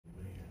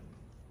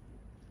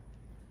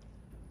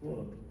I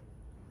want to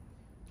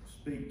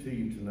speak to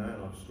you tonight.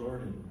 I'll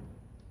start in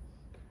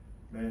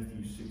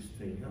Matthew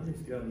 16. How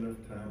many's got enough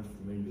time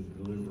for me to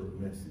deliver a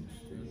message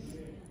to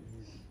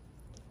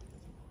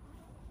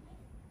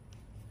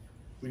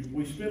you?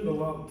 We spend a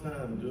lot of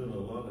time doing a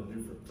lot of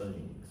different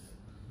things.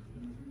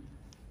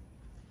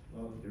 A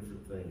lot of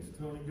different things.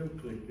 Tony, go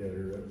click that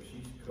her up.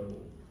 She's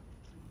cold.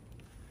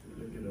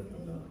 Click it up a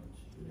notch.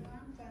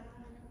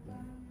 Yeah.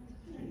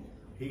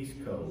 He's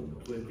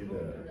cold. Click it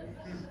up.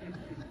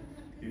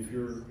 If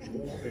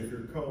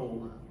you're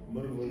cold,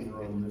 move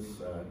over on this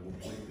side. We'll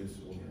click this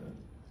one up.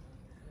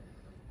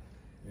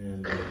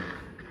 And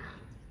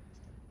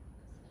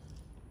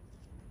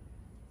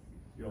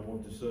y'all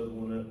want this other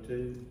one up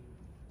too?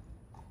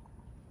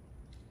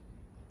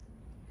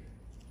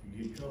 If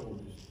you get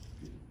cold,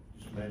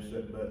 just mash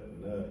that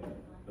button up.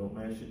 Don't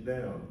mash it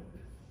down.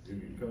 You'll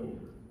get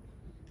colder.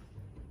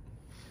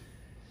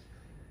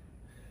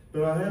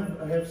 But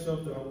I have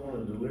something I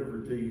want to deliver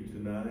to you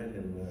tonight,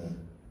 and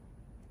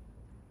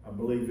I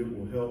believe it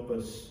will help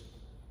us.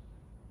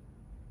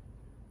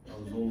 I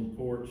was on the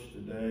porch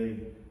today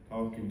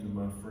talking to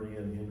my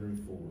friend Henry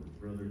Ford,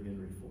 Brother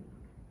Henry Ford.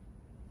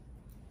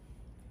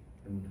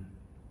 And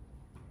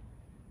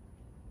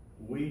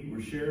we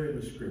were sharing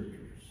the scriptures.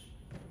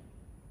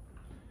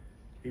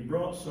 He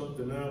brought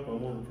something up. I'm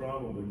going to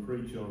probably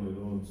preach on it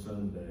on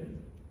Sunday.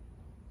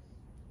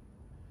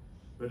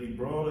 But he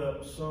brought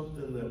up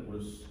something that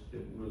was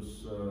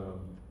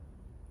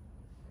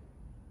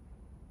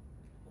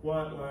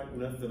quite like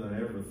nothing I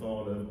ever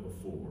thought of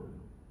before.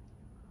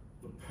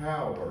 The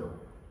power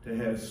to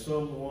have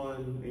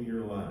someone in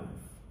your life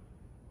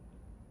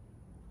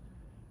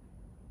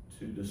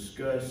to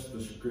discuss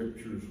the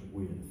scriptures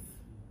with.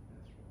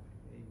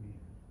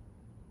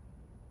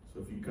 So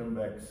if you come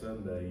back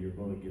Sunday, you're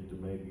going to get to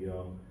maybe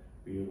I'll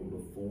be able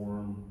to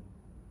form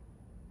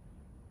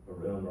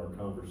around our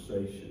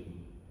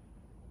conversation.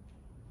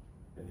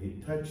 And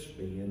he touched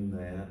me in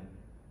that.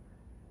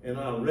 And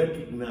I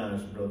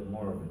recognized, Brother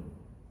Marvin,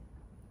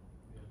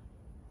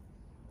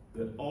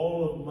 that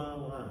all of my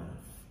life,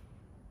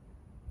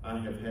 I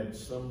have had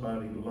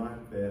somebody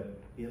like that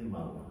in my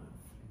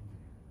life.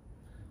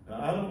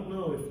 Now, I don't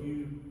know if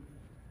you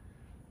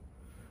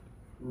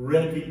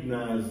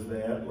recognize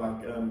that,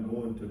 like I'm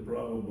going to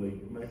probably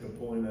make a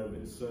point of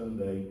it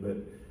Sunday, but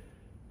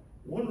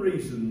one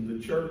reason the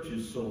church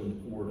is so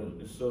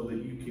important is so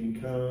that you can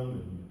come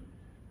and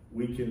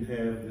we can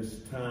have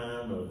this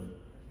time of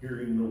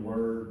hearing the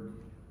word.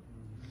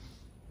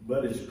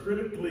 But it's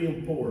critically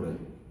important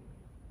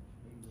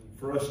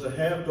for us to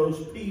have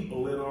those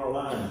people in our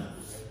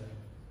lives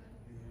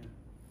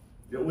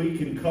that we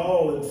can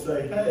call and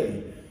say,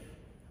 hey,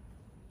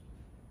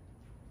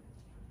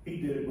 he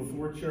did it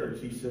before church.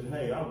 He said,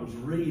 hey, I was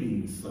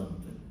reading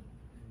something.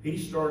 He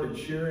started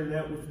sharing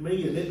that with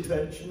me, and it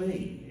touched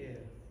me. Yeah.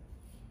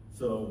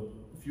 So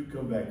if you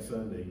come back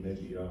Sunday,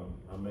 maybe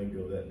I may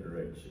go that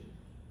direction.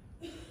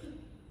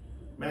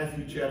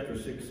 Matthew chapter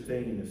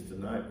 16 is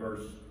tonight,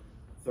 verse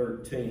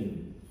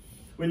 13.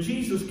 When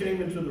Jesus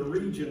came into the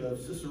region of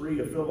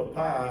Caesarea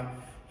Philippi,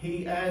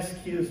 he asked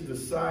his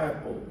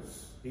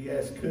disciples. He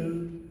asked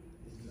who?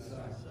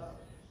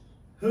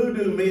 Who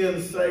do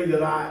men say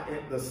that I,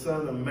 the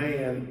Son of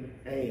Man,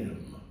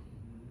 am?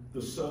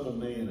 The Son of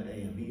Man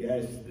am. He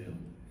asked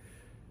them.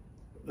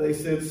 They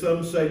said,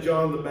 some say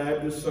John the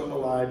Baptist, some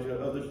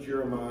Elijah, others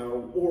Jeremiah,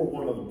 or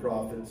one of the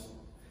prophets.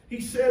 He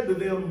said to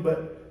them,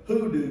 but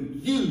who do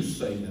you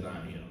say that I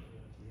am?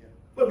 Yeah.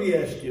 Let me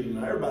ask you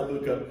tonight. Everybody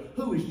look up.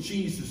 Who is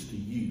Jesus to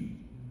you?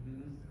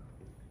 Mm-hmm.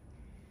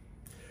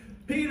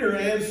 Peter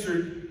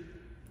answered,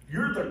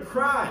 you're the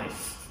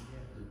Christ,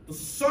 the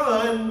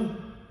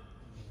Son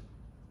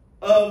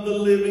of the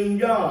living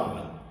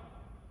God.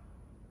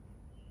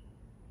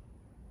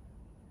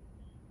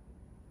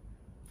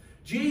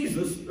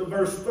 Jesus, in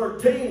verse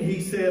 13,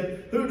 he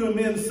said, who do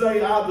men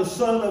say I, the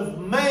Son of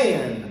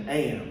Man,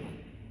 am?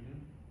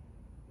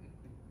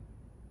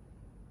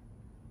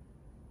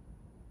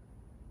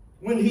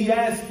 When he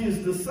asked his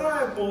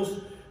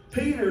disciples,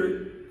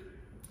 Peter,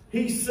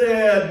 he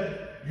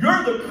said,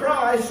 you're the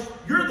Christ,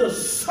 you're the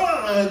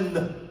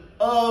Son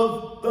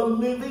of the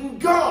living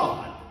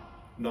God.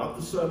 Not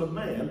the Son of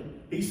Man.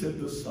 He said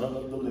the Son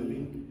of the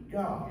living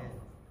God.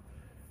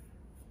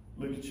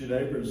 Look at your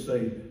neighbor and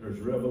say, there's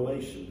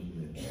revelation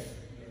in this.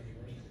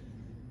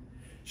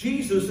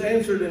 Jesus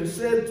answered and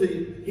said to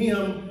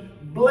him,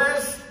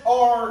 blessed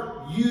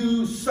are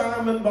you,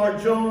 Simon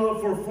Bar-Jonah,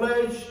 for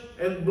flesh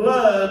and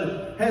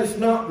blood has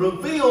not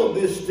revealed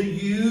this to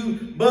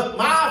you, but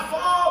my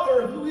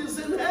Father who is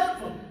in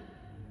heaven.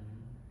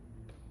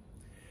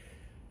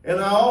 And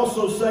I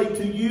also say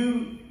to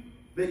you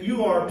that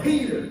you are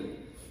Peter.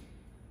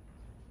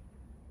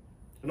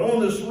 And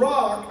on this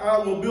rock I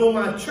will build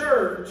my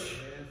church,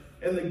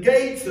 and the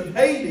gates of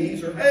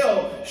Hades, or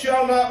hell,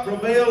 shall not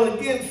prevail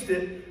against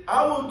it.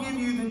 I will give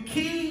you the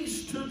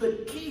keys to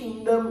the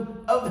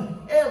kingdom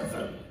of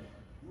heaven.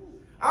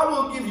 I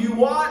will give you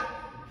what?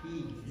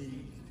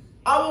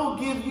 I will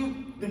give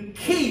you the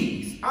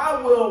keys.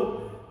 I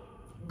will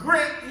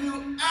grant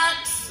you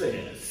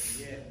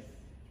access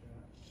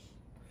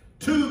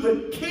to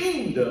the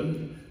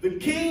kingdom, the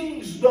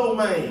king's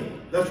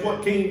domain. That's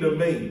what kingdom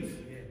means.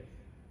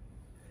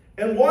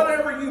 And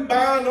whatever you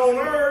bind on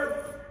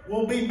earth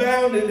will be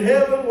bound in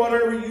heaven.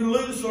 Whatever you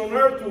loose on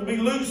earth will be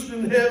loosed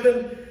in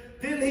heaven.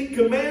 Then he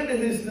commanded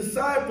his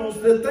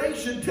disciples that they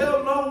should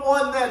tell no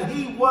one that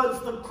he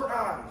was the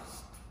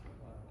Christ.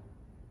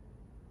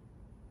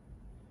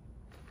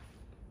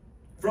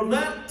 From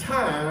that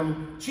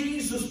time,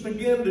 Jesus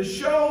began to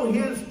show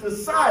his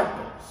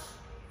disciples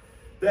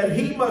that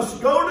he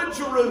must go to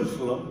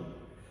Jerusalem,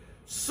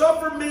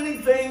 suffer many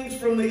things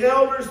from the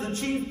elders, the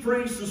chief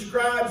priests, the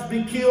scribes,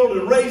 be killed,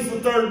 and raise the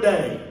third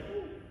day.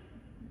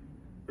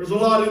 There's a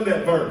lot in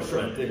that verse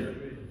right there.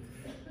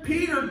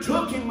 Peter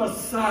took him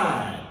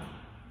aside,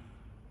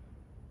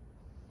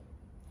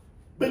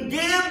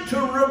 began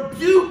to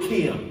rebuke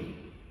him,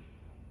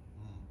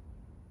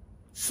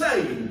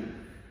 saying,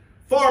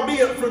 "Far be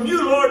it from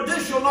you, Lord,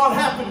 this shall not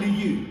happen to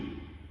you."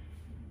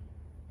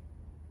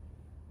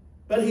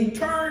 But he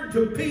turned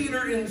to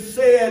Peter and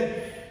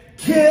said,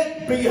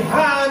 "Get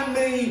behind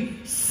me,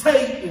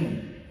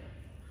 Satan.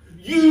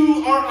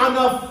 You are an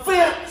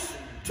offense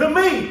to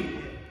me,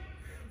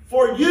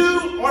 for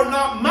you are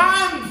not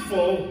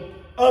mindful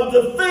of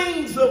the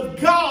things of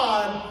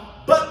God,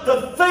 but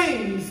the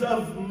things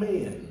of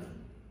men."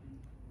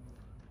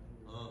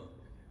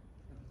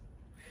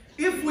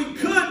 If we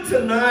could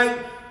tonight,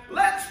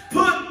 let's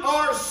put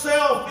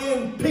ourselves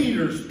in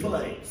Peter's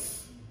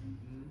place.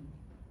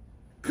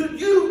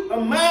 Could you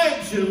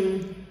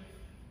imagine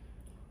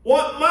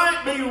what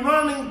might be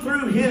running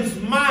through his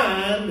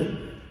mind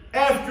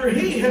after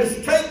he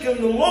has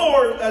taken the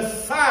Lord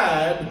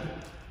aside,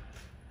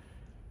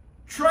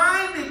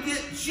 trying to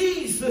get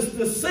Jesus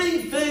to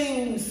see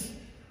things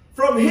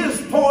from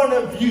his point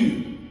of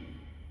view?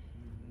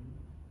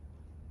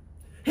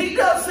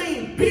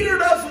 Peter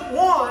doesn't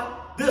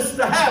want this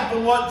to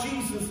happen, what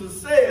Jesus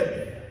has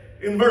said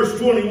in verse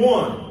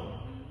 21.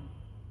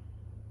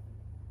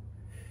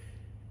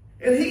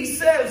 And he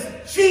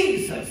says,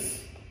 "Jesus,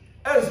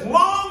 as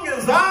long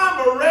as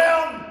I'm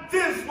around,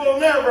 this will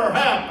never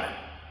happen."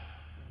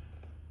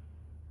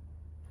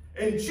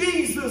 And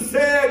Jesus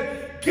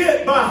said,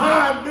 "Get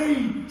behind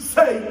me,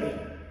 Satan.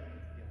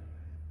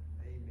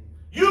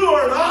 You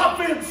are an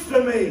offense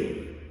to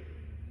me.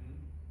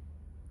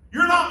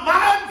 You're not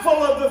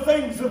mindful of the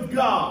things of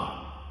God,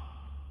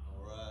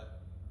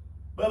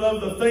 but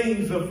of the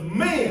things of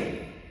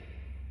men."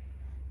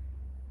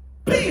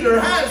 Peter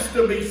has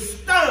to be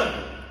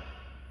stunned.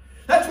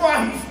 That's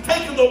why he's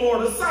taken the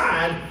Lord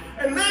aside.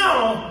 And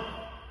now,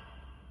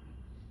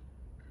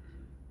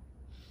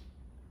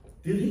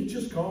 did he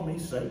just call me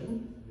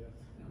Satan?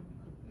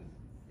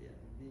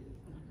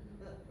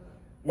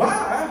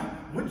 Why?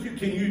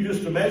 Can you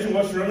just imagine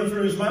what's running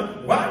through his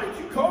mind? Why did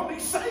you call me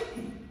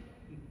Satan?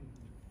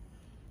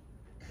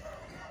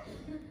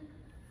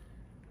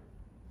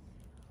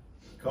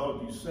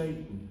 Called you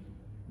Satan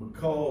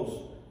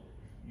because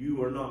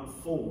you are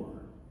not for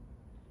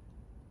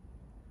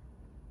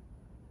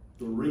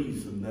the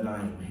reason that I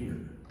am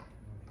here.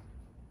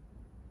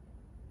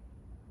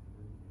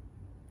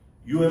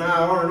 You and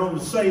I aren't on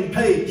the same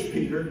page,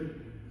 Peter.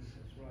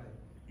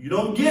 You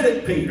don't get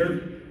it,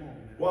 Peter.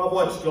 Well, I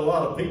watched a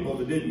lot of people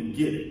that didn't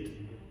get it.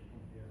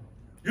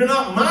 You're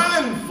not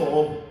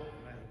mindful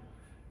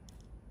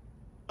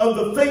of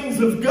the things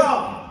of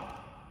God,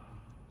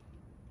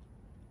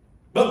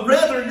 but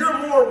rather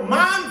you're more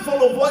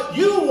mindful of what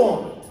you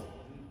want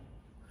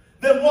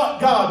than what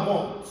God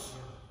wants.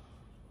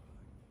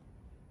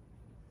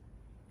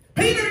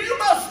 Peter, you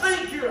must think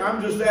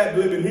I'm just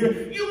ad-libbing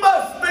here. You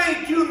must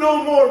think you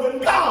know more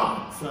than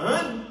God,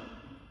 son.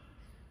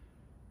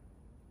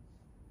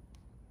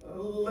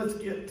 Let's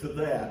get to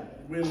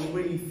that. When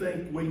we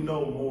think we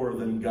know more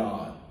than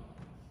God.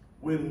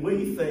 When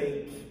we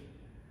think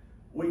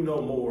we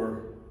know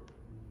more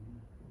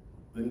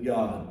than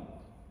God.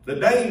 The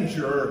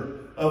danger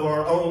of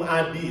our own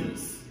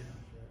ideas.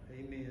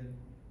 Amen.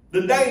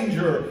 The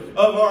danger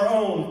of our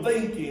own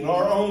thinking,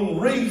 our own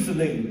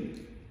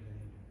reasoning.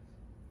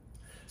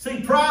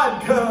 See,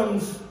 pride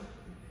comes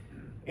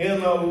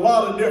in a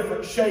lot of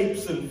different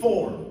shapes and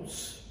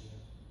forms.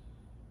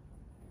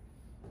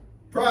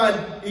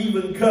 Pride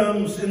even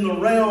comes in the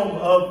realm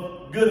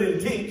of good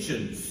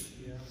intentions.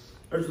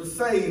 There's a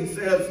saying that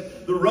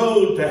says, the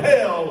road to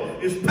hell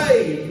is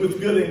paved with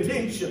good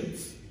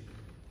intentions.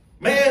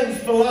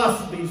 Man's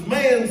philosophies,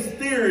 man's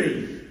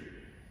theory,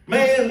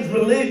 man's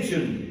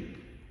religion.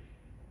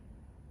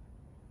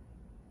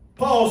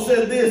 Paul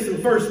said this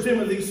in 1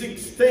 Timothy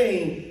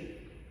 16,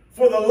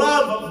 for the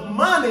love of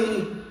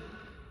money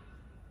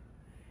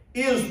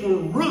is the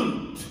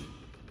root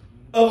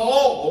of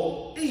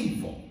all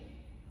evil.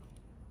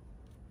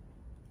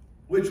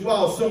 Which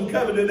while some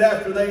coveted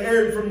after they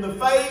erred from the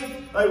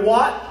faith, they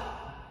what?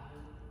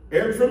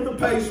 Erred from the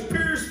faith,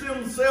 pierced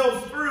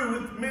themselves through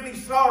with many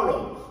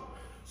sorrows.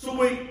 So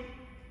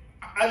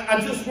I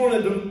just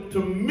wanted to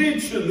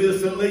mention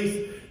this at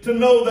least, to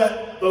know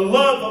that the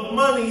love of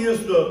money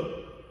is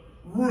the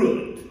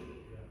root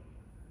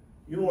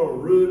You know what a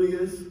root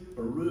is?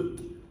 A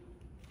root.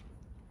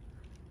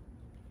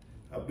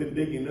 I've been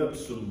digging up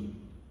some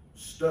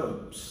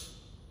stumps.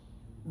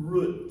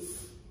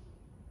 Roots.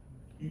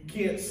 You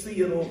can't see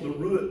it on the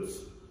roots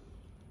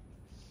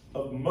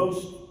of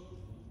most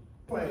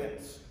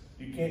plants.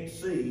 You can't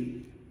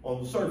see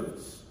on the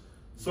surface.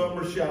 Some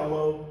are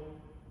shallow,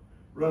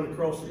 run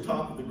across the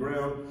top of the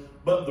ground.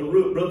 But the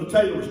root, Brother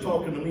Taylor was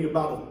talking to me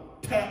about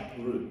a tap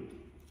root.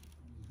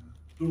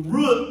 The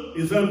root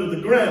is under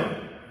the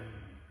ground.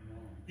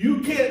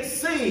 You can't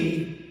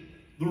see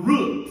the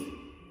root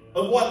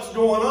of what's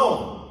going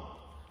on.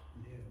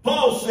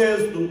 Paul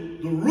says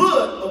the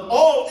root of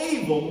all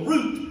evil,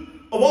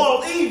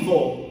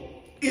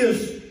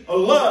 is a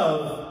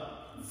love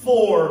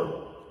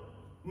for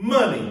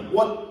money.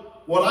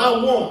 What I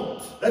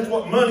want. That's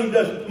what money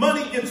does.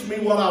 Money gets me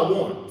what I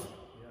want.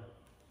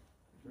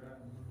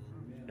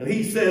 And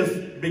he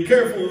says, be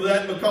careful of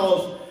that,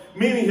 because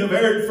many have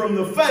erred from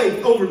the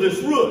faith over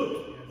this root.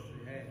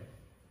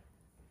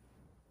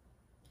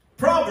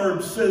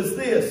 Proverbs says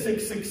this,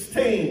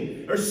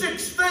 6:16. There are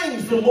 6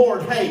 things the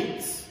Lord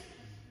hates.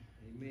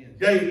 Amen.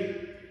 Okay,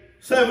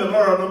 7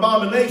 are an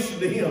abomination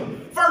to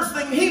him. First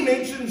thing he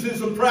mentions is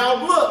a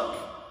proud look,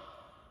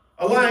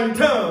 a lying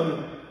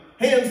tongue,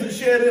 hands that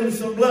shed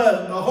innocent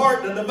blood, a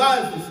heart that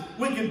devises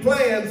wicked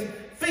plans,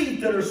 feet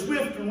that are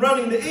swift in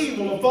running to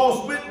evil, a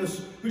false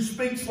witness who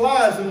speaks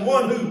lies, and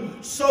one who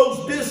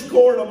sows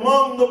discord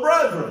among the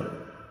brethren.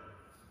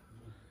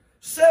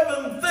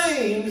 7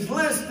 things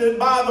listed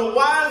by the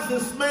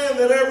wisest man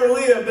that ever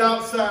lived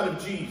outside of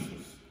Jesus.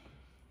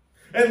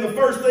 And the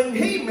first thing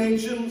he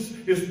mentions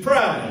is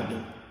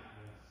pride.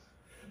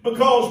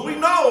 Because we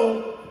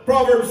know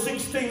Proverbs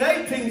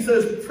 16:18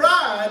 says,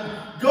 pride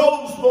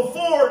goes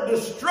before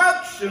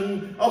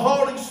destruction, a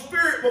haughty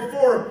spirit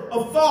before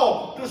a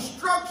fall.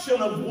 Destruction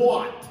of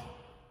what?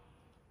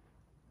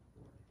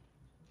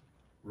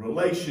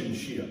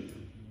 Relationship.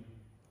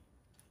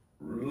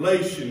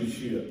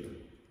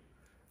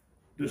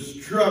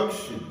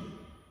 Destruction.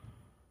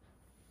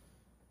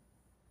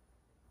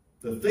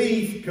 The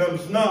thief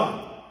comes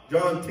not.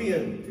 John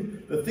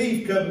 10. The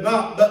thief comes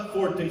not but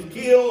for to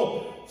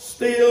kill,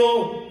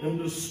 steal, and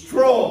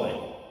destroy.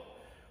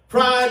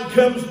 Pride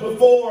comes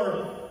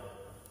before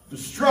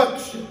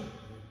destruction.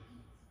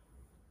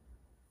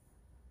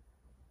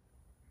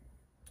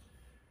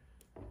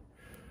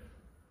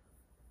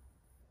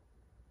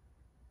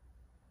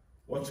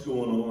 What's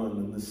going on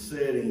in the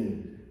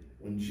setting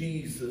when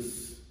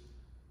Jesus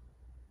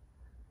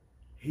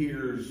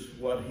hears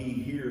what he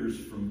hears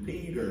from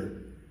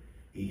Peter?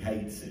 He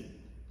hates it.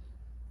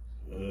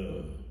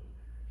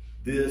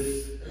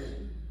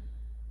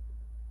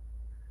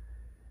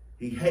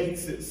 He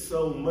hates it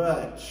so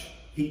much,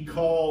 he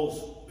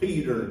calls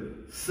Peter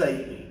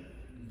Satan.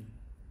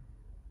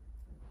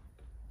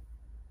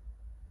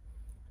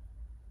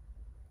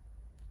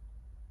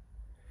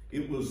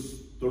 It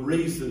was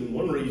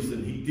one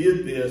reason he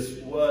did this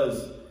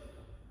was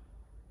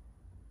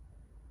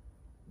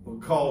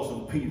because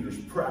of Peter's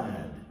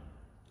pride.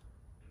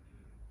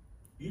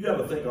 You got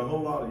to think a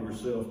whole lot of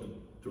yourself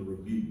to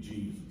rebuke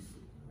Jesus.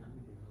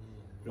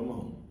 Come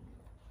on.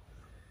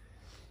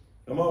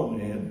 Come on,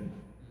 man.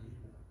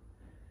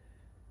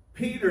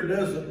 Peter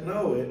doesn't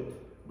know it,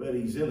 but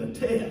he's in a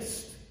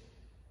test.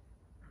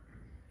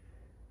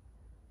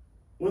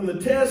 When the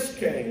test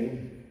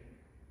came,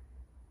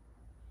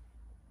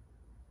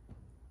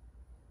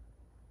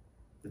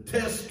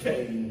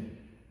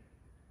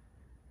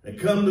 they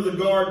come to the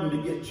garden to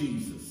get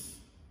Jesus.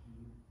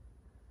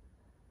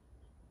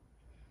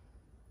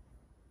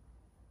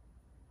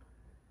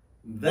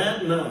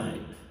 That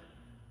night,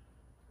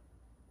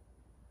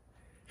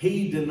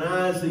 he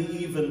denies he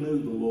even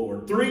knew the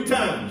Lord. 3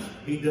 times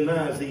he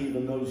denies he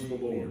even knows the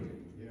Lord.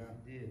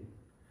 Yeah.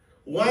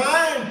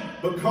 Why?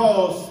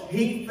 Because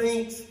he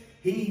thinks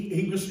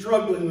he was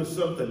struggling with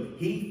something.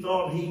 He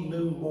thought he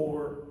knew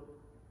more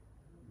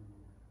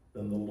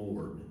than the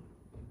Lord.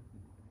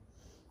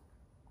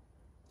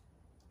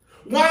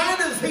 Why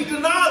does he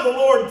deny the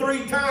Lord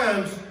 3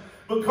 times?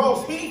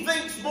 Because he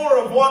thinks more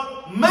of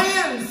what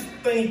man's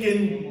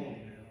thinking.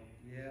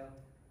 Yeah.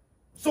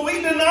 So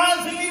he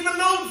denies he even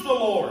knows the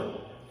Lord.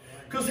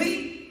 Because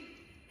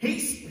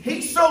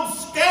he's so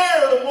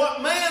scared of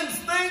what man's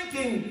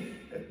thinking.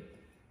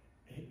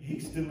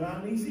 He's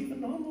denying he's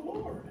even known the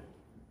Lord.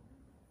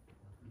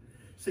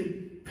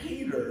 See,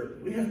 Peter,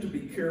 we have to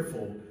be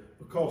careful,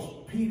 because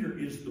Peter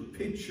is the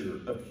picture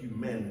of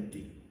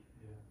humanity.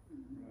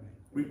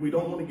 We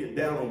don't want to get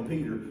down on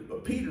Peter,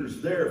 but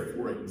Peter's there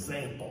for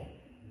example.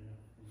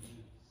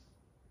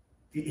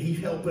 He's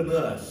helping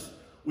us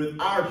with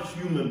our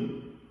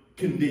human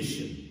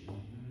condition.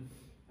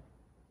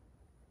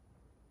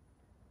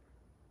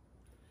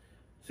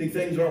 See,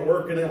 things aren't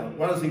working out.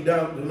 Why does he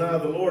deny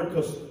the Lord?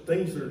 Because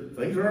things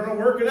aren't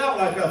working out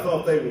like I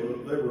thought they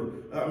were.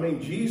 I mean,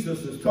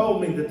 Jesus has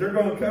told me that they're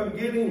going to come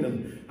get him,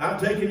 and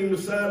I've taken him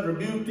aside,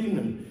 rebuked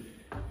him,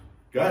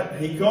 and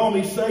he called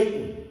me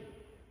Satan.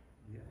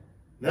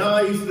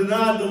 Now he's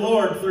denied the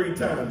Lord 3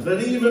 times.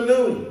 That he even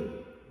knew him.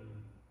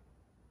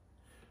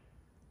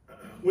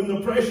 When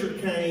the pressure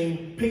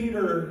came,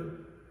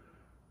 Peter,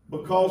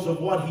 because of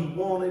what he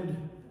wanted,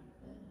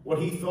 what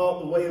he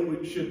thought the way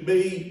it should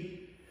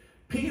be,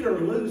 Peter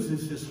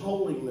loses his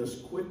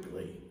holiness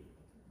quickly.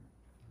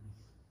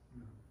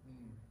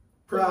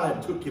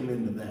 Pride took him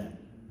into that.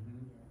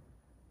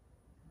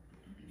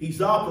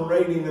 He's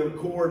operating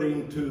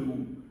according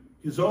to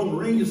his own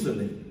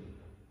reasoning.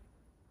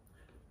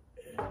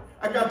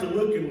 I got to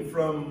looking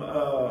from,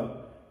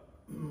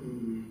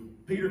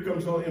 Peter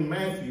comes on, in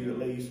Matthew at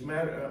least,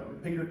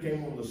 Peter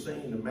came on the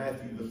scene in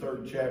Matthew, the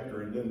 3rd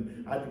chapter, and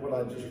then what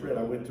I just read,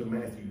 I went to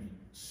Matthew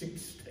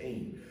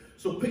 16.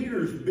 So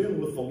Peter's been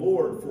with the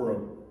Lord for a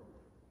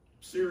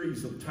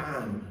series of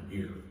time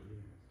here.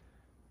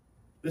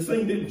 This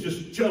thing didn't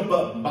just jump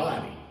up and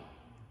bite him.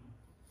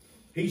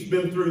 He's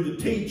been through the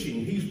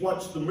teaching. He's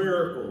watched the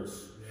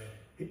miracles.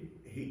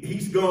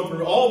 He's gone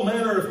through all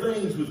manner of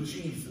things with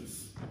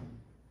Jesus.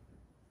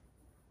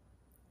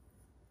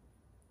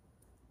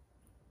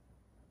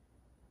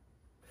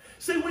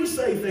 See, we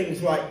say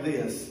things like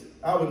this.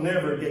 I would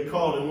never get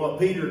caught in what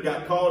Peter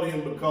got caught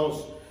in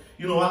because,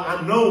 you know,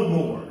 I know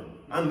more.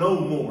 I know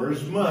more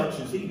as much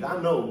as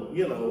I know,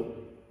 you know.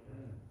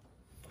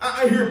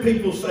 I hear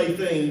people say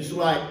things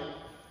like,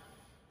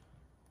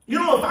 you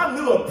know, if I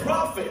knew a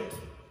prophet,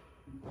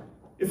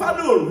 if I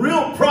knew a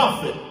real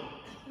prophet,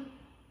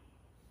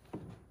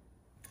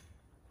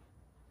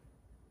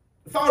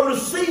 if I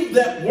received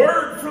that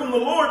word from the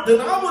Lord,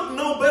 then I would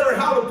know better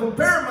how to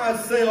prepare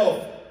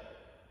myself.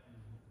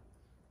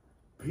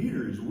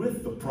 Peter is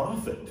with the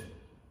prophet.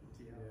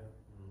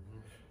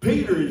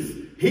 Peter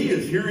is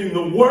hearing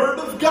the word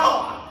of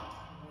God.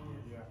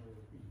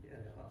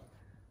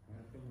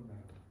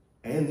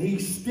 And he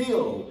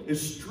still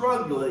is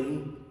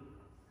struggling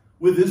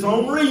with his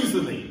own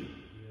reasoning.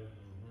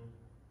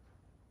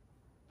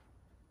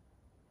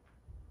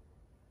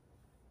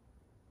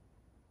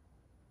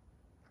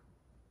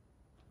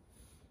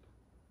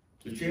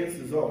 The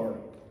chances are,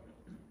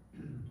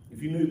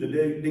 if you knew the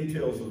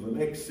details of the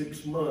next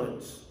 6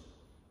 months,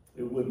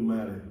 it wouldn't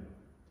matter.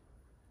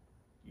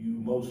 You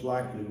most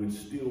likely would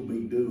still be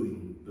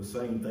doing the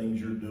same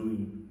things you're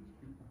doing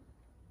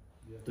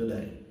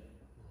today.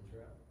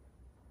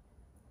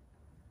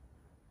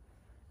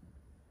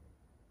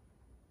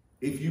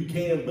 If you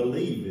can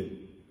believe it,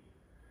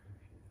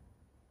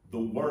 the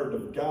Word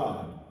of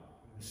God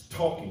is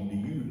talking to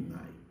you tonight.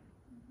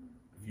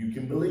 If you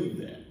can believe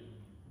that.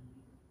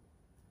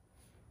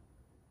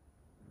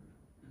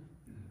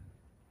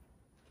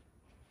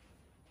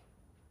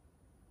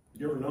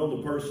 You ever know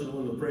the person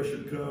when the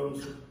pressure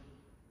comes,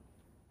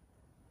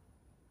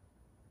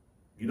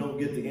 you don't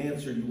get the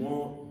answer you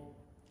want,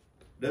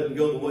 doesn't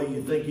go the way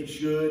you think it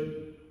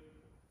should,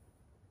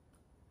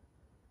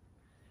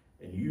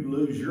 and you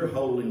lose your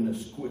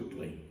holiness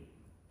quickly.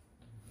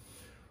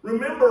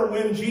 Remember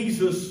when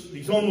Jesus,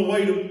 he's on the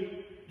way to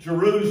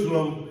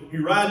Jerusalem, he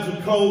rides a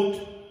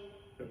colt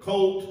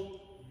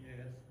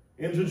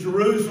into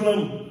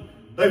Jerusalem.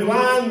 They've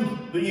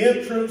lined the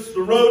entrance,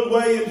 the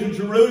roadway into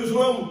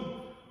Jerusalem.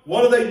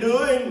 What are they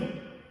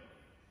doing?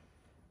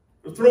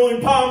 They're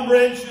throwing palm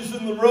branches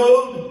in the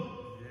road.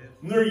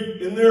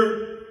 And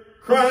they're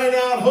crying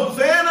out,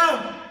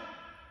 Hosanna!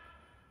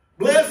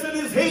 Blessed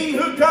is he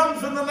who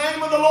comes in the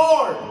name of the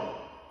Lord.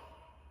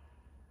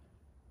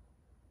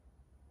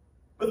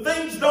 But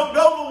things don't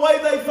go the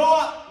way they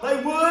thought they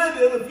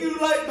would. And a few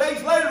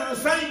days later, the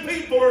same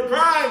people are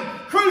crying,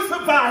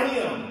 crucify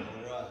him.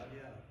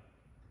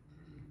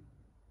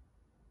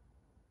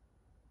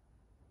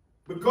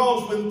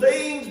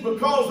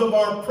 Because of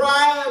our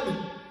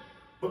pride,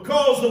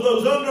 because of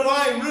those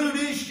underlying root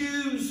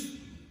issues,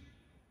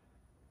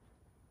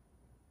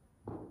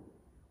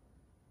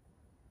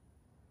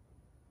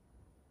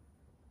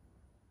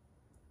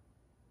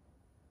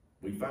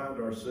 we find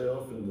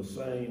ourselves in the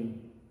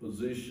same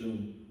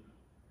position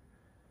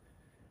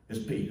as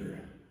Peter.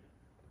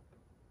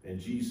 And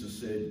Jesus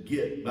said,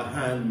 "Get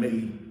behind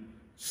me,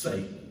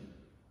 Satan.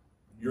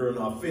 You're an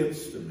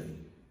offense to me.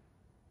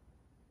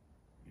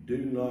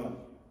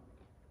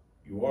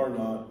 You are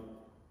not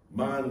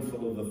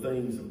mindful of the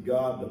things of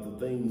God, but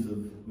the things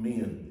of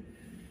men."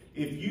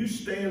 If you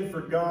stand for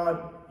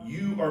God,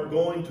 you are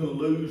going to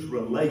lose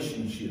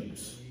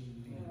relationships.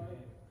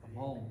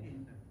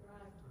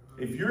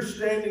 If you're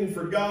standing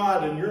for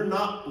God and you're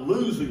not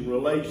losing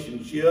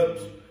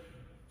relationships,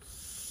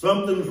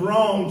 something's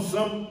wrong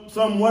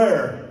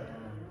somewhere.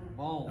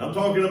 I'm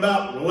talking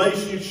about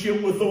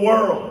relationship with the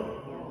world.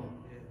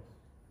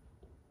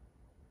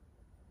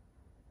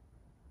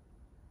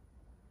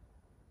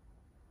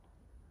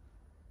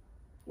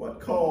 What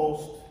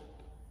caused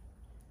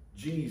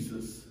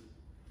Jesus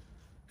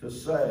to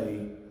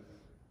say,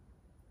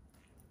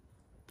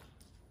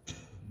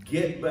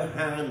 "Get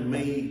behind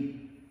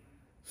me,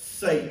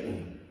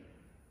 Satan"?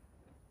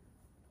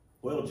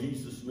 Well,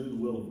 Jesus knew the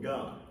will of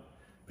God.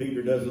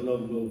 Peter doesn't know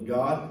the will of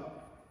God.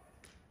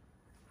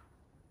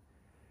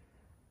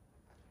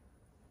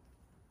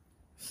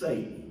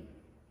 Satan.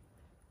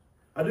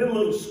 I did a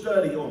little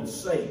study on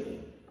Satan.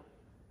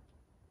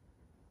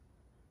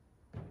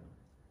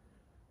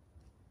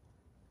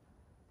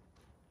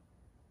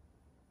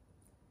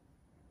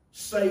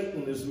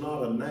 Satan is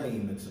not a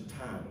name, it's a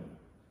title.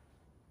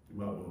 You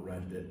might want to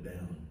write that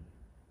down.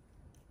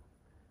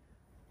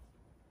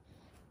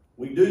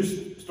 We do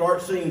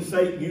start seeing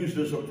Satan used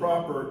as a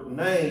proper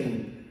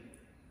name,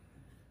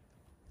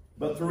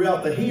 but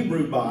throughout the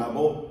Hebrew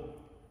Bible,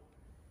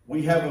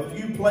 we have a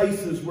few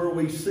places where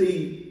we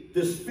see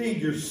this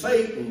figure,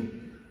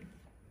 Satan.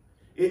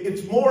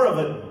 It's more of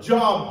a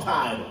job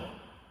title.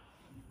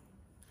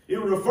 It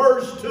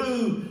refers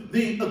to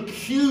the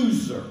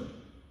accuser,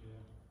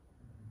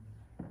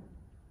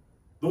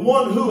 the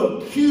one who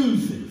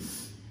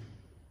accuses,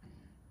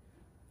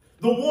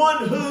 the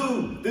one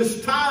who,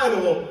 this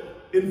title,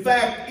 in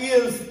fact,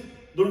 is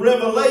the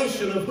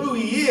revelation of who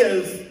he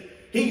is.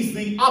 He's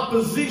the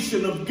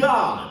opposition of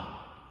God.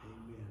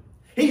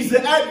 He's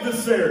the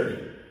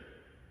adversary.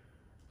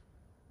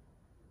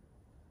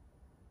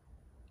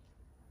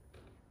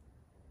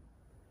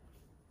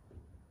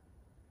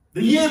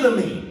 The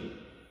enemy.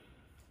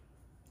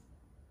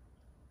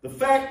 The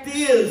fact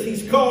is,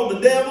 he's called the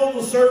devil,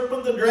 the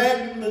serpent, the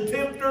dragon, the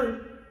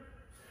tempter.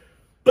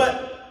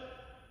 But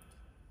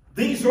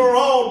these are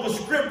all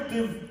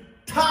descriptive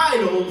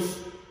titles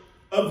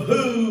of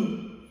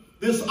who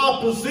this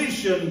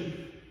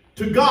opposition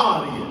to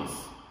God is.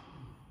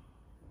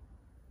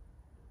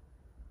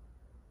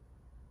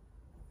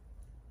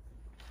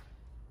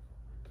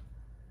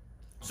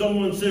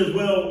 Someone says,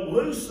 well,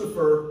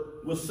 Lucifer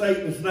was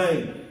Satan's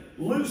name.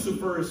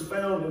 Lucifer is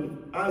found in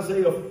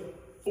Isaiah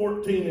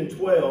 14 and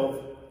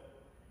 12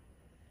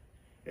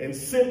 and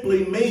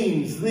simply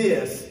means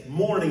this,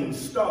 morning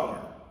star.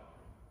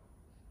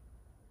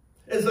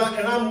 And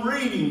I'm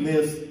reading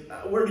this.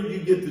 Where did you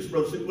get this,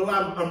 brother? Well,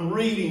 I'm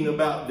reading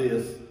about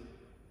this.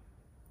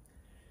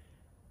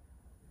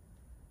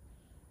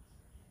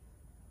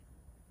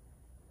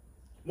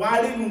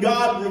 Why didn't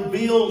God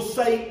reveal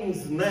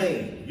Satan's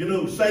name? You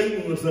know,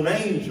 Satan was an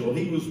angel.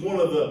 He was one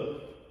of the...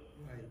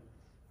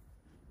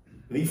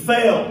 And he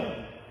fell.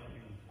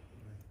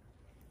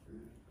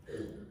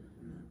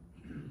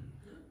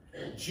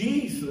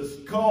 Jesus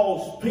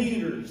calls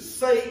Peter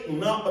Satan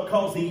not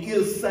because he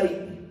is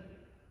Satan.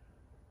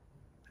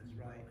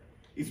 That's right.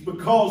 It's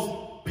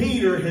because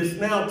Peter has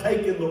now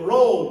taken the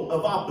role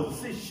of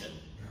opposition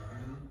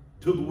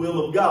to the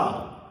will of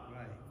God.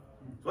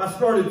 Right.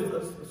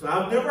 So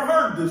I've never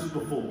heard this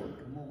before.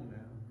 Come on now.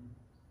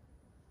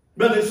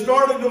 But it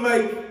started to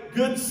make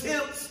good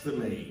sense to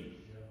me.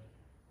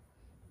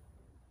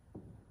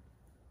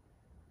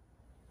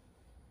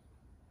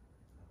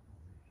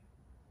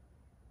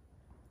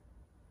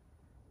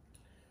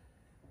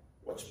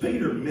 What's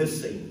Peter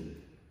missing?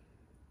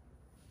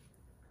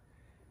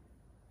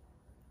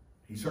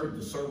 He's heard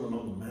the Sermon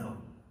on the Mount.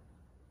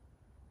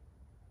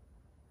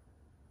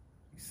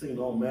 He's seen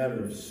all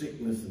manner of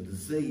sickness and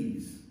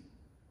disease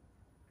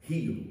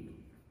healed.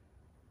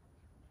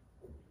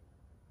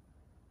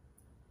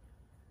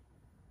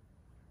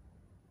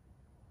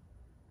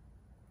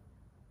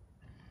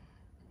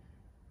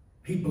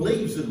 He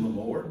believes in the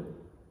Lord.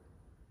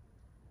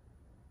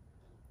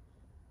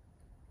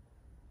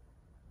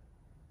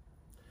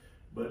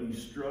 But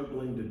he's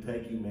struggling to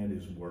take him at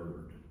his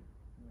word.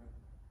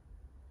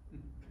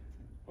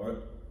 Or,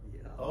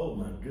 Yeah. oh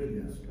my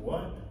goodness,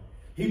 what?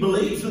 He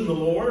believes in the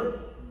Lord,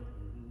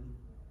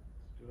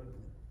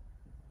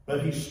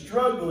 but he's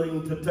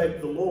struggling to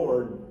take the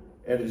Lord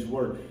at his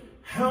word.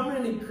 How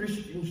many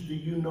Christians do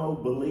you know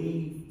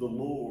believe the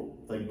Lord?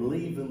 They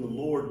believe in the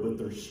Lord, but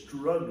they're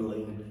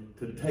struggling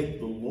to take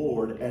the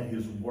Lord at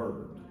his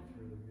word.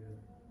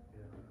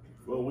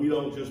 Well, we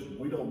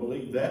don't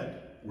believe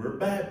that. We're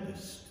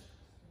Baptist.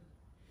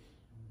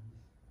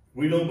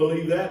 We don't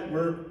believe that.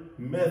 We're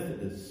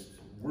Methodist.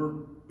 We're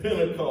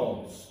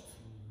Pentecost.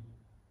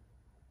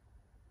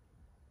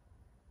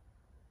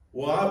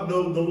 Well, I've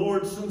known the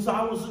Lord since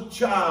I was a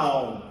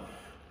child.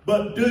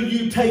 But do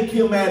you take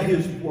him at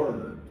his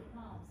word?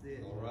 All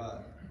right.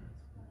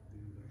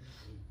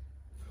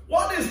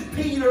 What is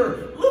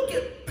Peter? Look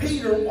at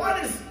Peter.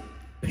 What is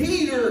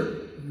Peter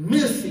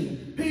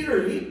missing?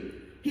 Peter,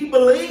 he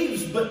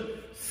believes,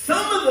 but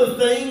some of the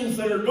things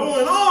that are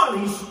going on,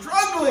 he's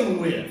struggling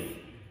with.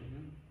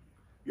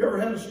 You ever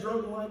had a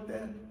struggle like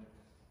that?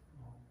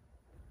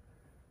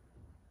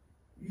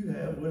 You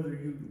have, whether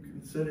you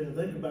can sit in and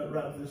think about it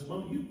right at this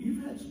moment.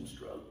 You've had some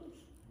struggles.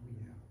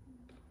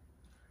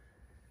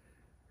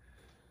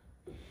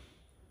 Yeah.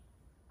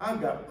 I've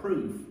got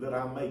proof that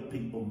I make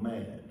people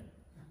mad.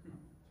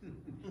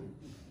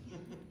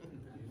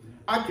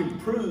 I can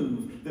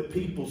prove that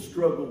people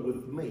struggle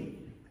with me.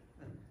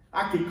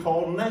 I could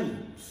call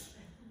names.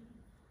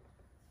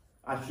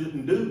 I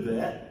shouldn't do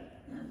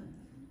that,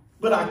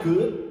 but I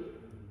could.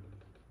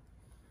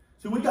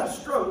 So we got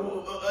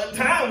struggle. At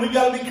times we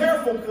got to be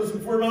careful, because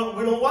if we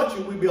don't watch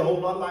it, we'd be a whole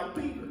lot like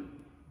Peter.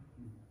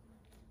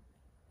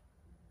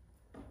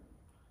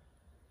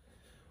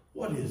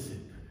 What is it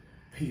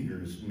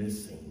Peter's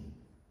missing?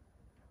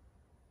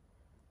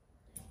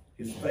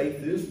 His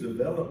faith is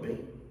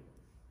developing.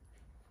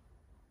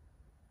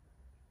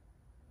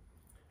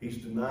 He's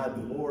denied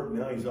the Lord.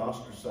 Now he's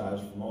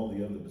ostracized from all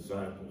the other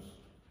disciples.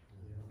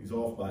 He's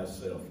off by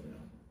himself now.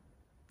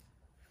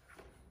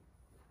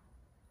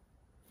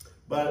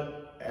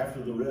 But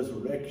after the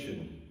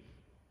resurrection,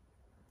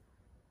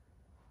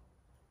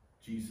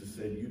 Jesus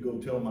said, you go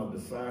tell my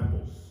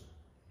disciples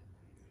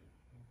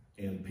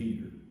and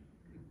Peter.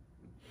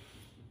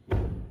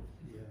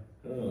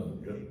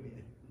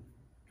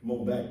 Come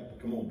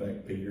on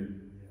back, Peter.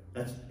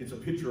 It's a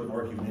picture of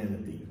our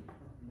humanity.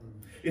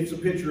 It's a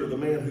picture of the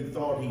man who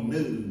thought he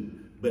knew,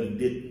 but he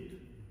didn't.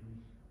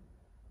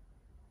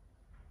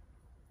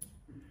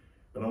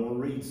 But I want to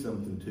read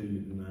something to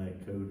you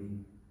tonight,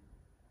 Cody.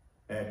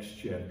 Acts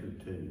chapter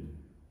 2.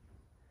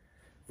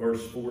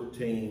 Verse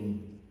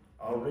 14.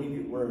 I'll read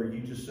it where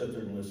you just sit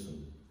there and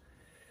listen.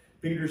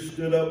 Peter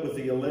stood up with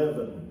the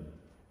 11,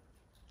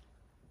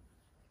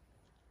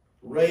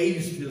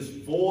 raised his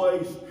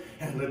voice,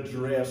 and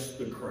addressed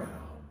the crowd.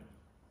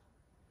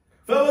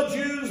 Fellow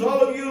Jews,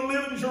 all of you who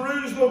live in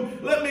Jerusalem,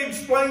 let me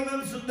explain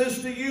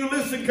this to you.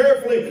 Listen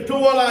carefully to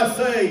what I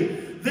say.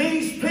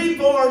 These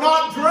people are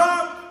not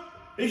drunk,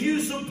 as you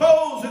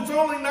suppose. It's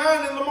only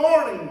 9 in the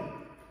morning.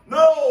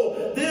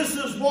 No, this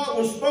is what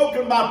was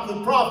spoken by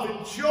the prophet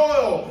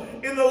Joel.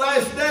 In the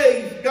last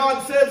days,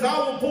 God says, I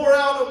will pour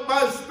out of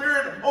my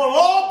spirit on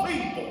all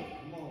people.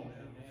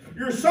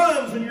 Your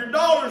sons and your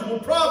daughters will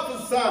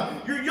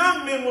prophesy. Your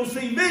young men will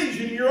see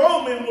vision. Your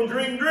old men will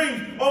dream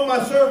dreams. On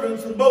my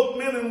servants, and both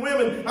men and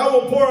women, I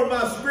will pour out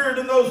my spirit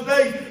in those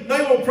days. They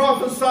will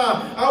prophesy.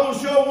 I will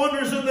show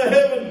wonders in the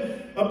heaven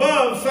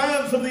above,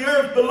 signs of the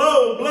earth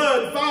below,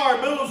 blood,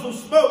 fire, billows of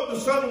smoke. The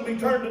sun will be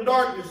turned to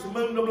darkness, the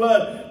moon to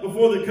blood,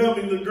 before the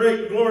coming of the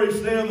great glorious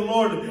day of the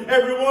Lord.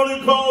 Everyone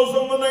who calls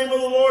on the name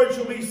of the Lord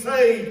shall be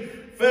saved.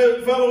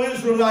 Fellow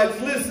Israelites,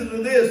 listen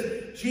to this.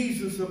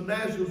 Jesus of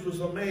Nazareth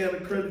was a man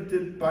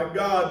accredited by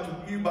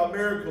God to you by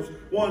miracles,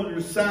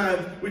 wonders, signs,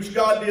 which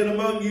God did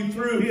among you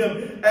through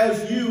him.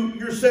 As you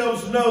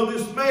yourselves know,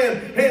 this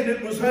man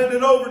was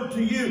handed over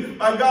to you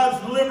by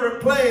God's deliberate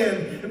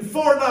plan and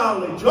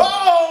foreknowledge.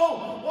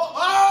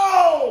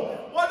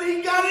 What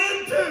he got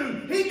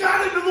into? He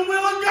got into the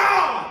will of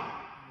God.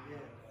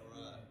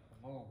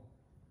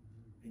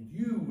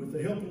 You, with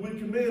the help of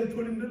wicked men,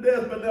 put him to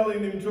death by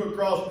nailing him to a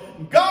cross.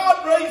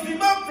 God raised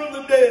him up from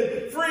the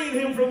dead, freeing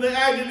him from the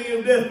agony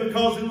of death,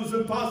 because it was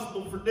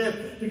impossible for death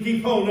to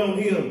keep hold on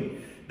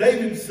him.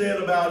 David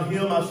said about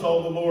him, I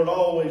saw the Lord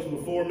always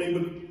before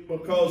me,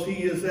 because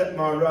he is at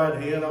my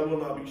right hand, I will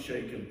not be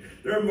shaken.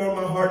 Therefore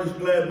my heart is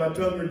glad, my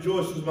tongue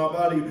rejoices, my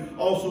body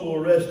also will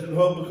rest in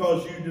hope,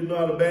 because you did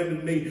not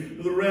abandon me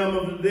to the realm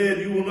of the dead.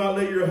 You will not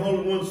let your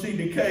Holy One see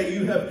decay.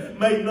 You have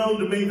made known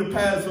to me the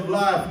paths of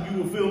life, and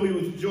you will fill me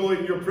with joy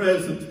in your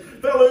presence.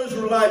 Fellow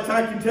Israelites,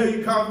 I can tell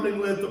you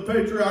confidently that the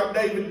patriarch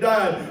David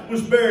died,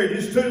 was buried.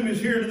 His tomb is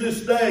here to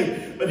this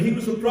day. But he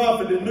was a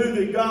prophet and knew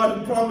that God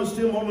had promised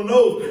him on an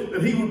oath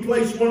that he would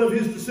place one of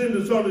his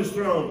descendants on his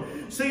throne.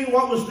 Seeing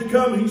what was to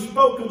come, he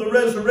spoke of the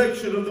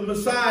resurrection of the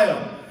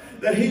Messiah,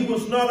 that he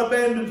was not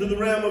abandoned to the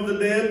realm of the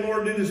dead,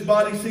 nor did his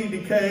body see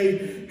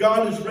decay.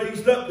 God has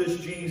raised up this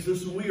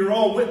Jesus, and we are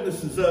all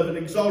witnesses of it,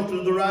 exalted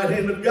at the right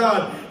hand of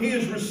God. He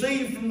has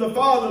received from the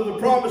Father the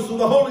promise of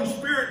the Holy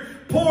Spirit,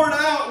 poured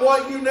out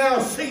what you now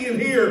see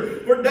and hear.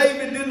 For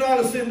David did not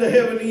ascend to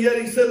heaven, and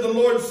yet he said, the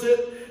Lord said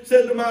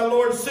to my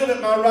Lord, sit at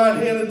my right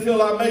hand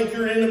until I make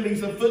your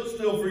enemies a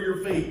footstool for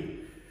your feet.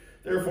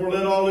 Therefore,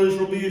 let all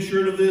Israel be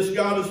assured of this.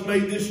 God has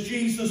made this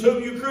Jesus,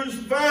 whom you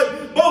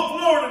crucified, both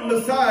Lord and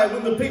Messiah.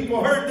 When the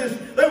people heard this,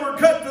 they were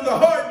cut to the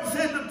heart and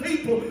said to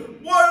people,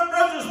 what,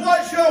 brothers,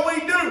 what shall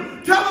we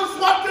do? Tell us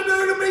what to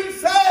do to be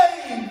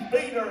saved,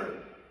 Peter.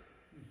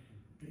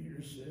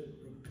 Peter said,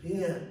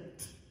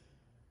 repent.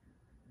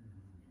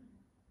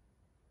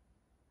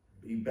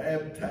 Be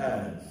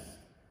baptized,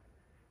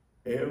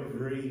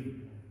 every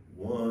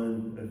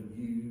one of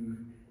you,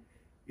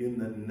 in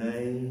the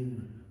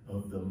name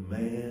of the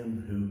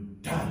man who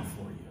died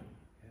for you.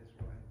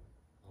 That's right.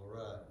 All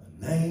right.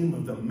 The name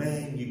of the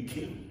man you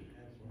killed.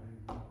 That's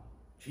right.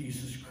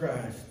 Jesus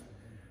Christ.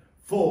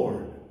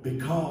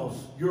 Because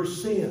your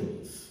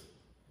sins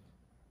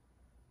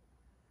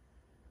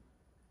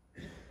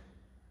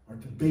are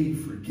to be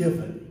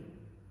forgiven.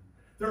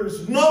 There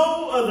is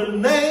no other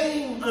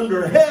name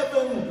under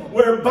heaven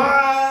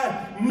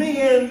whereby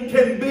men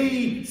can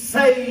be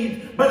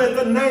saved but at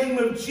the name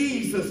of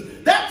Jesus.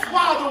 That's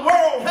why the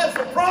world has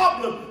a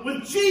problem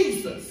with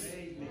Jesus.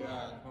 Amen.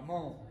 Come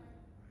on.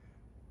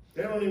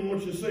 They don't even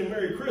want you to say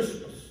Merry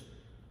Christmas.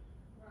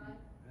 That's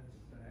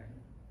a fact.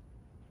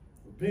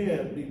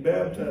 Repent, be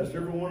baptized,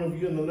 every one of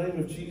you, in the name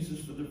of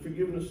Jesus for the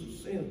forgiveness of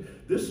sins.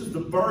 This is the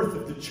birth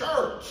of the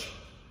church.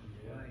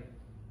 Right.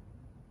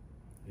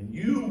 And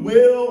you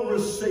will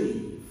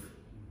receive.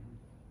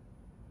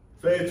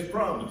 Say it's a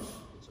promise.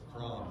 It's a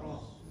promise.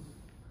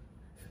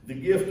 The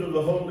gift of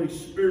the Holy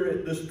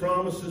Spirit, this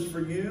promise is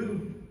for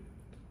you.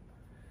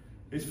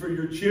 It's for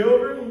your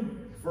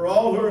children, for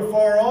all who are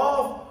far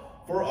off,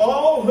 for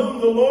all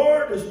whom the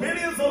Lord, as many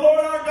as the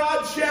Lord our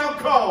God shall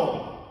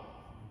call.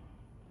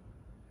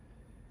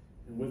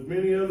 And with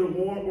many other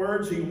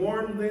words, he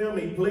warned them,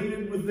 he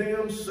pleaded with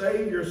them,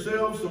 save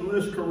yourselves from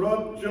this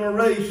corrupt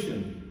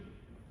generation.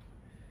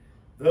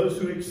 Those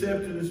who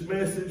accepted his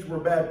message were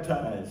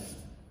baptized.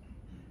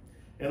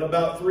 And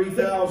about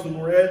 3,000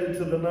 were added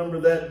to the number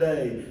that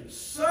day.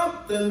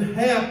 Something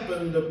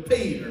happened to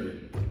Peter.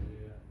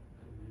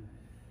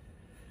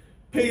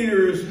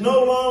 Peter is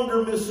no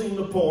longer missing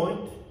the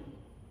point.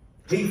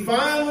 He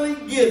finally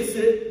gets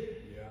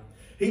it.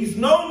 He's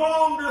no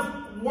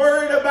longer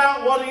worried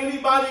about what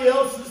anybody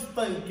else is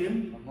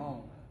thinking. Come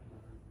on.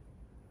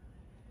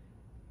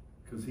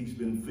 Because he's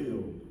been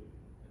filled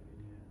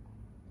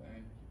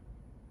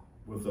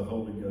with the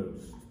Holy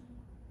Ghost.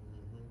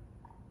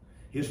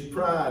 His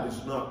pride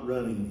is not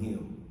running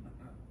him.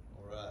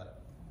 All right.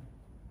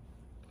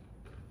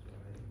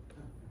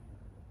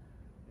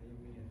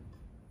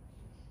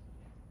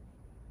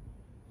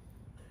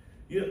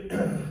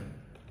 Yeah.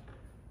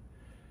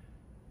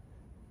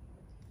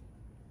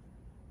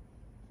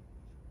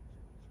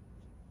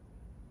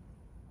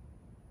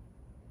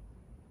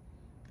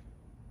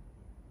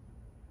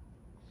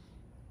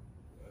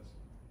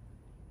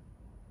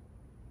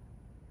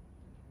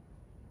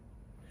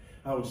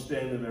 I was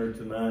standing there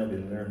tonight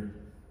and there,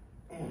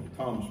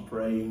 Tom's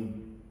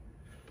praying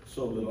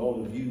so that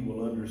all of you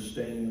will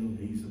understand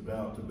he's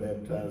about to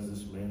baptize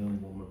this man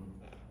and woman.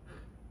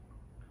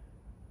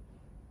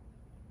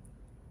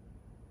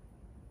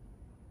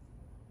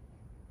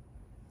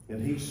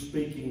 And he's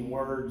speaking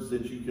words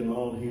that you can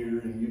all hear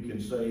and you can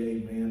say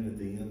amen at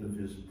the end of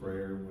his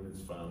prayer when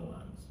it's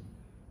finalized.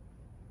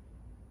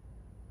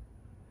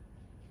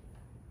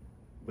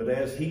 But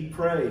as he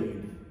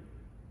prayed,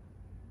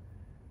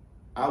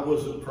 I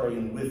wasn't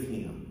praying with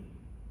him.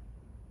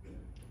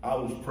 I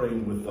was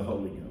praying with the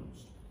Holy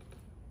Ghost.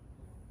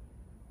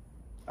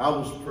 I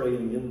was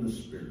praying in the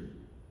Spirit.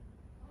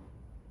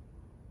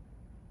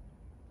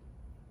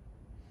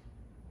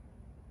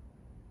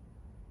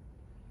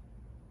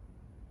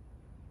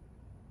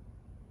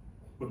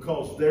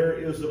 Because there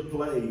is a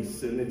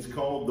place, and it's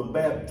called the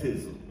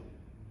baptism,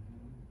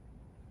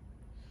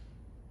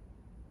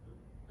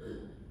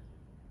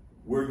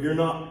 where you're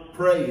not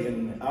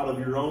praying out of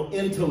your own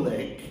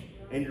intellect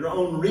and your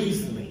own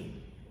reasoning.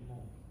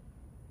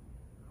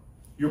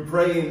 You're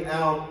praying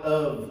out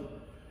of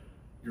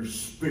your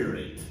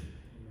spirit.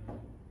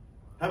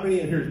 How many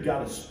in here has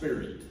got a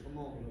spirit?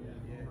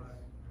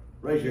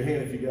 Raise your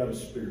hand if you got a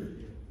spirit.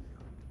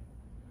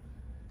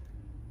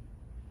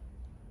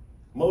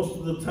 Most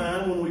of the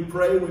time when we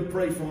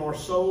pray from our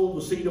soul,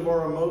 the seat of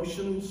our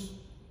emotions,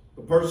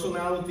 the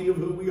personality of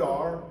who we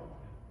are,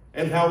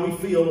 and how we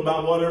feel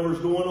about whatever's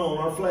going on,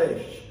 our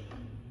flesh.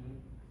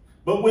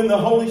 But when the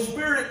Holy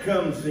Spirit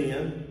comes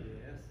in,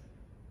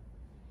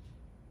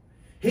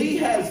 he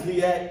has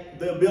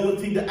the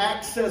ability to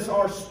access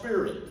our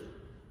spirit.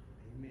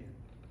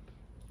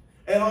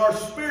 And our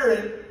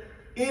spirit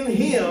in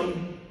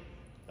him,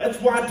 that's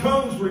why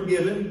tongues were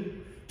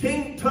given.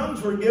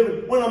 Tongues were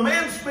given. When a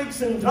man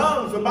speaks in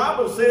tongues, the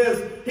Bible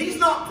says he's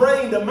not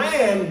praying to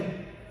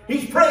man,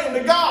 he's praying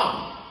to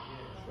God.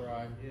 That's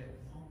right.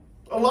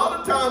 A lot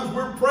of times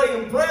we're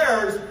praying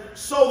prayers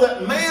so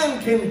that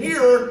man can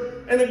hear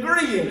and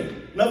agree in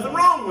it. Nothing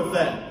wrong with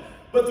that.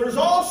 But there's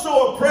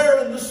also a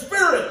prayer in the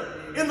Spirit,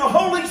 in the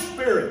Holy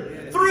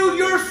Spirit, through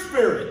your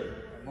spirit.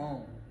 Come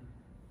on.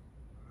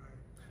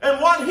 And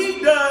what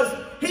he does,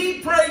 he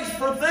prays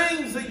for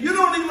things that you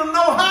don't even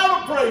know how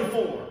to pray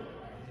for.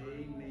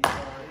 Amen.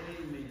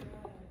 Amen.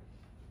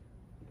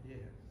 Yeah.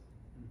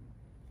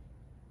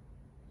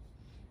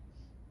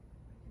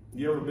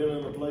 You ever been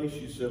in a place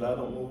you said, I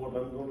don't know what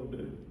I'm going to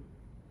do?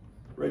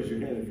 Raise your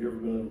hand if you've ever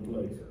been in a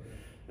place.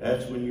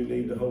 That's when you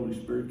need the Holy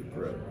Spirit to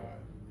pray.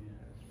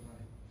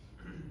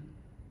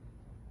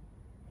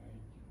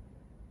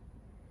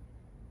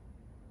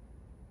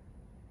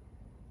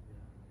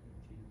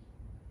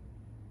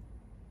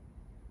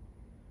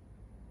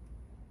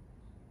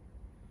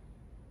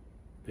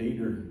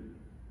 Peter.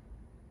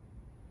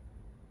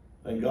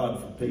 Thank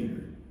God for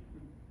Peter.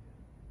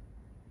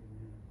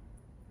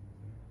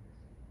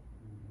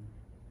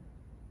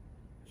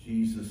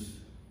 Jesus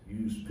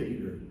used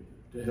Peter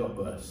to help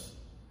us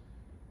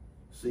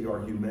see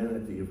our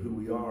humanity of who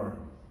we are.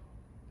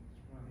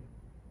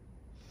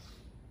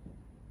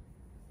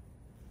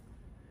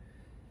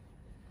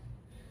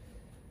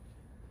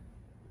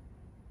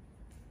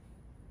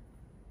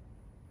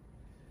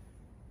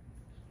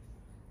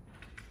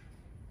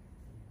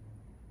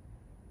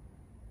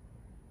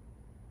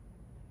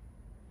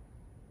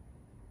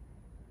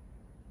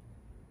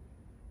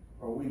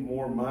 Are we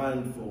more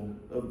mindful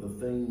of the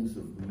things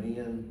of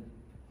men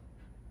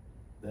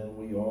than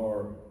we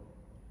are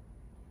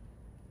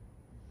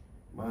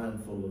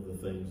mindful of the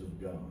things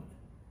of God?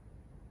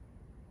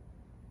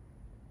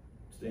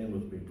 Stand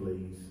with me,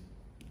 please.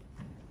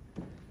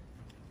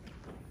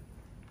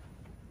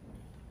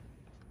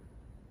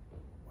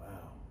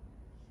 Wow.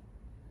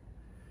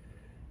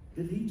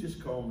 Did he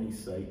just call me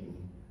Satan?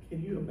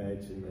 Can you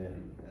imagine that?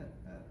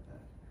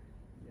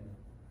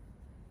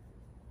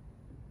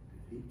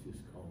 He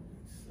just called me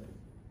Satan.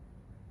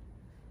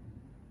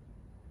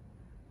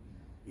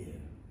 Yeah.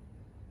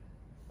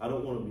 I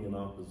don't want to be in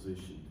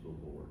opposition to the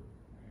Lord.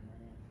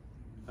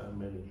 How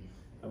many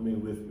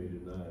with me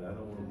tonight. I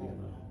don't want to be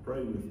alone.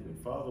 Pray with me.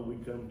 Father, we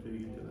come to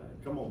you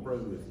tonight. Come on, pray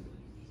with me.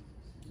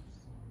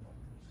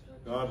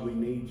 God, we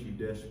need you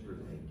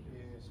desperately.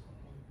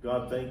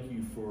 God, thank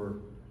you for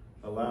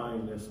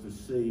allowing us to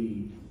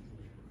see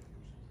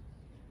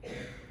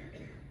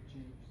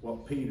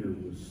what Peter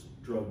was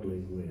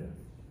struggling with.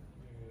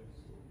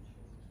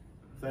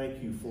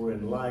 Thank you for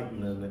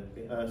enlightening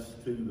us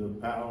to the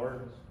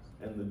power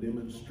and the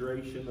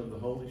demonstration of the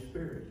Holy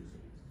Spirit.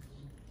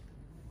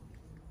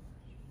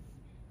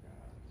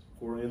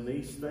 For in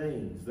these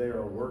things, they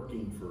are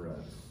working for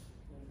us.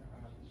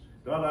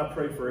 God, I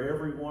pray for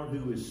everyone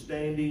who is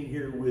standing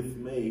here with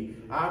me.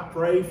 I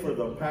pray for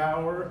the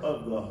power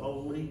of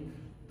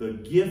the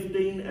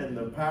gifting and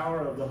the power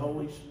of the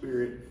Holy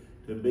Spirit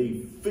to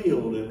be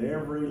filled in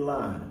every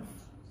life.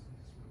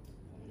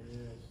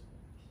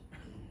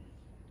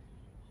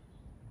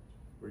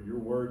 For your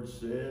word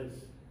says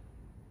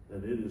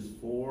that it is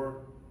for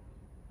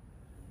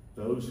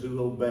those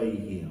who obey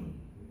him,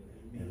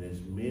 and as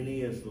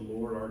many as the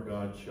Lord our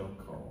God shall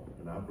call.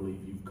 And I believe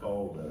you've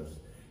called us.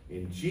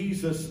 In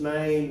Jesus'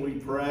 name we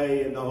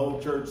pray, and the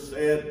whole church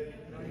said,